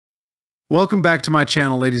Welcome back to my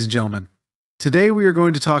channel, ladies and gentlemen. Today we are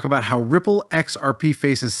going to talk about how Ripple XRP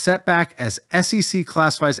faces setback as SEC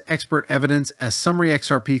classifies expert evidence as summary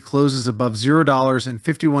XRP closes above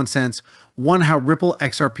 $0.51. One, how Ripple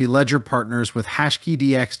XRP ledger partners with HashKey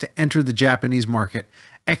DX to enter the Japanese market.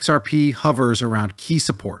 XRP hovers around key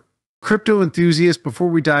support. Crypto enthusiasts, before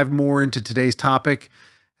we dive more into today's topic,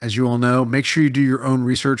 as you all know, make sure you do your own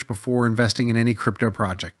research before investing in any crypto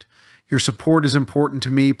project. Your support is important to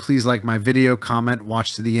me. Please like my video, comment,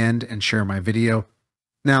 watch to the end, and share my video.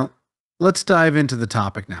 Now, let's dive into the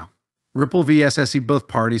topic now. Ripple v. SEC, both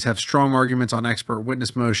parties have strong arguments on expert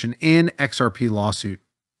witness motion in XRP lawsuit.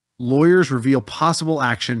 Lawyers reveal possible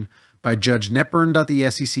action by Judge NETBURN.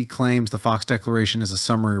 The SEC claims the Fox Declaration is a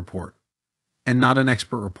summary report and not an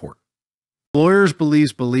expert report. Lawyers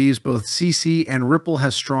believes both CC and Ripple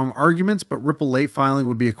has strong arguments, but Ripple late filing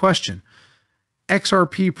would be a question.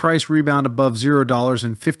 XRP price rebound above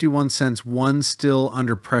 $0.51. One still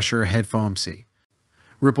under pressure ahead FOMC.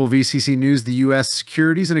 Ripple VCC News, the U.S.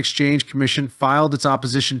 Securities and Exchange Commission filed its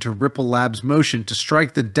opposition to Ripple Labs' motion to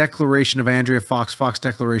strike the declaration of Andrea Fox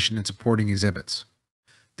Declaration and supporting exhibits.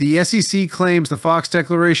 The SEC claims the Fox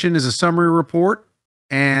Declaration is a summary report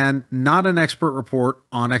and not an expert report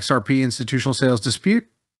on XRP institutional sales dispute.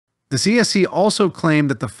 The CSC also claimed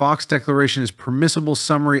that the Fox Declaration is permissible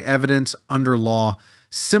summary evidence under law,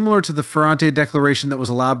 similar to the Ferrante Declaration that was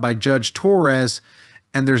allowed by Judge Torres,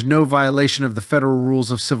 and there's no violation of the federal rules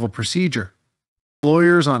of civil procedure.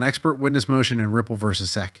 Lawyers on expert witness motion in Ripple versus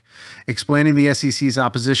SEC. Explaining the SEC's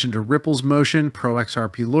opposition to Ripple's motion,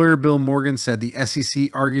 pro-XRP lawyer Bill Morgan said the SEC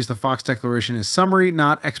argues the Fox Declaration is summary,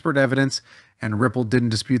 not expert evidence, and Ripple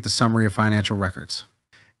didn't dispute the summary of financial records.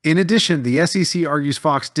 In addition, the SEC argues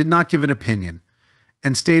Fox did not give an opinion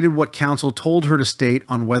and stated what counsel told her to state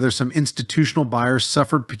on whether some institutional buyers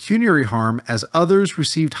suffered pecuniary harm as others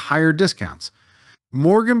received higher discounts.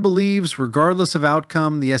 Morgan believes, regardless of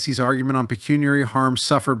outcome, the SEC's argument on pecuniary harm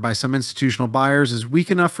suffered by some institutional buyers is weak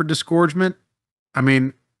enough for disgorgement. I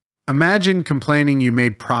mean, imagine complaining you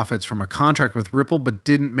made profits from a contract with Ripple but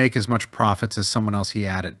didn't make as much profits as someone else, he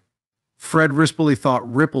added. Fred Rispoli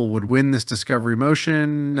thought Ripple would win this discovery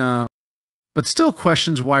motion, but still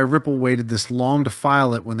questions why Ripple waited this long to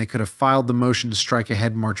file it when they could have filed the motion to strike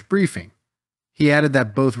ahead March briefing. He added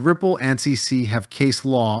that both Ripple and CC have case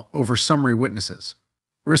law over summary witnesses.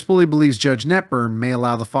 Rispoli believes Judge NETBURN may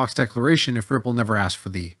allow the Fox Declaration if Ripple never asked for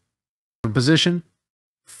the position.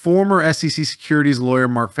 Former SEC securities lawyer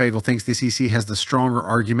Mark Fagel thinks the CC has the stronger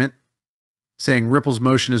argument, saying Ripple's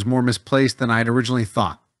motion is more misplaced than I had originally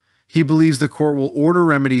thought. He believes the court will order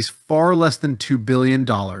remedies far less than $2 billion,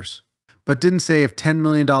 but didn't say if $10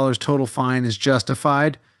 million total fine is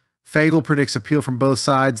justified. Fagel predicts appeal from both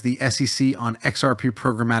sides, the SEC on XRP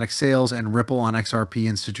programmatic sales and Ripple on XRP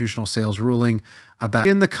institutional sales ruling about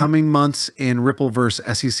in the coming months in Ripple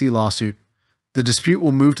vs. SEC lawsuit. The dispute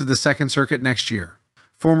will move to the Second Circuit next year.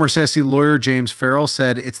 Former SEC lawyer James Farrell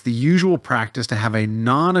said it's the usual practice to have a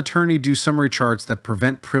non-attorney do summary charts that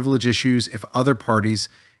prevent privilege issues if other parties,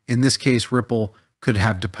 in this case Ripple, could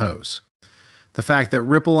have depose. The fact that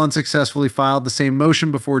Ripple unsuccessfully filed the same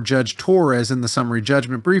motion before Judge Torres in the summary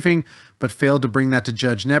judgment briefing, but failed to bring that to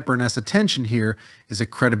Judge NETBURN's attention here is a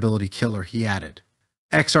credibility killer, he added.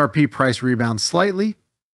 XRP price rebounds slightly.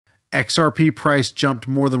 XRP price jumped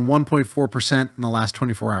more than 1.4% in the last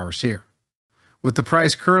 24 hours here, with the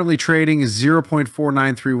price currently trading as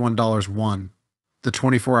 $0.4931 the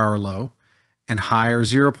 24-hour low, and higher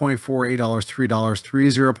 $0.48, $3,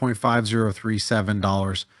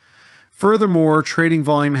 $0.5037. Furthermore, trading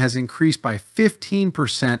volume has increased by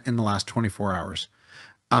 15% in the last 24 hours,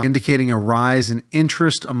 indicating a rise in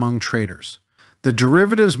interest among traders. The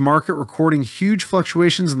derivatives market recording huge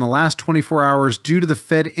fluctuations in the last 24 hours due to the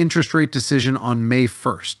Fed interest rate decision on May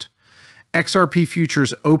 1st. XRP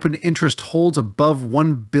futures open interest holds above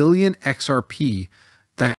 1 billion XRP,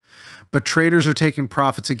 but traders are taking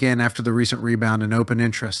profits again after the recent rebound in open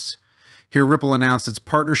interests. Here, Ripple announced its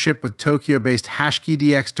partnership with Tokyo-based HashKey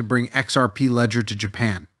DX to bring XRP ledger to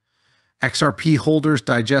Japan. XRP holders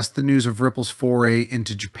digest the news of Ripple's foray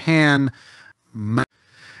into Japan.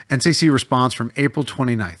 NCC response from April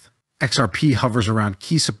 29th. XRP hovers around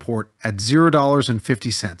key support at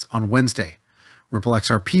 $0.50 on Wednesday. Ripple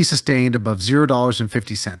XRP sustained above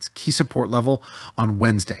 $0.50, key support level on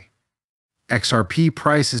Wednesday. XRP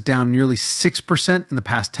price is down nearly 6% in the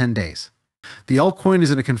past 10 days. The altcoin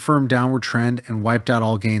is in a confirmed downward trend and wiped out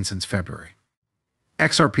all gains since February.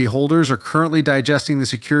 XRP holders are currently digesting the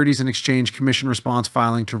Securities and Exchange Commission response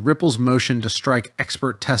filing to Ripple's motion to strike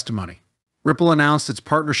expert testimony. Ripple announced its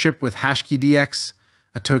partnership with HashKey DX,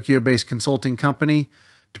 a Tokyo-based consulting company,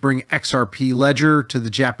 to bring XRP Ledger to the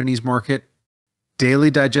Japanese market.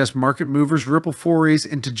 Daily digest market movers Ripple forays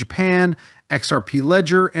into Japan. XRP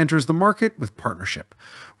Ledger enters the market with partnership.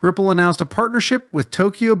 Ripple announced a partnership with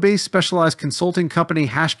Tokyo-based specialized consulting company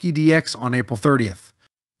HashKey DX on April 30th.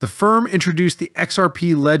 The firm introduced the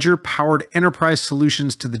XRP Ledger-powered enterprise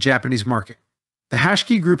solutions to the Japanese market. The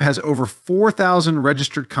HashKey Group has over 4,000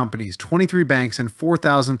 registered companies, 23 banks, and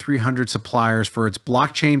 4,300 suppliers for its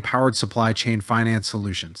blockchain-powered supply chain finance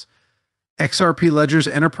solutions. XRP Ledger's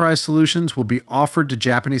enterprise solutions will be offered to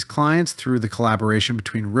Japanese clients through the collaboration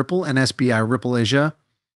between Ripple and SBI Ripple Asia.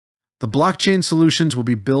 The blockchain solutions will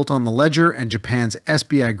be built on the Ledger, and Japan's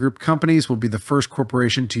SBI Group companies will be the first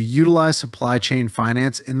corporation to utilize supply chain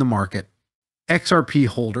finance in the market. XRP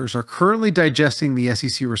holders are currently digesting the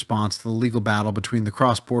SEC response to the legal battle between the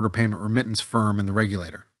cross-border payment remittance firm and the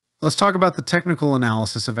regulator. Let's talk about the technical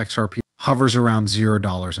analysis of XRP. Hovers around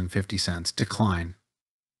 $0.50, decline.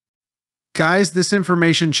 Guys, this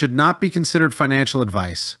information should not be considered financial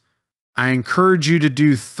advice. I encourage you to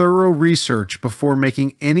do thorough research before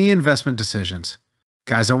making any investment decisions.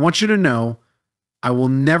 Guys, I want you to know I will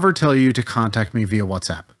never tell you to contact me via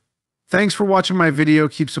WhatsApp. Thanks for watching my video.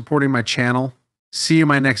 Keep supporting my channel. See you in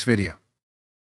my next video.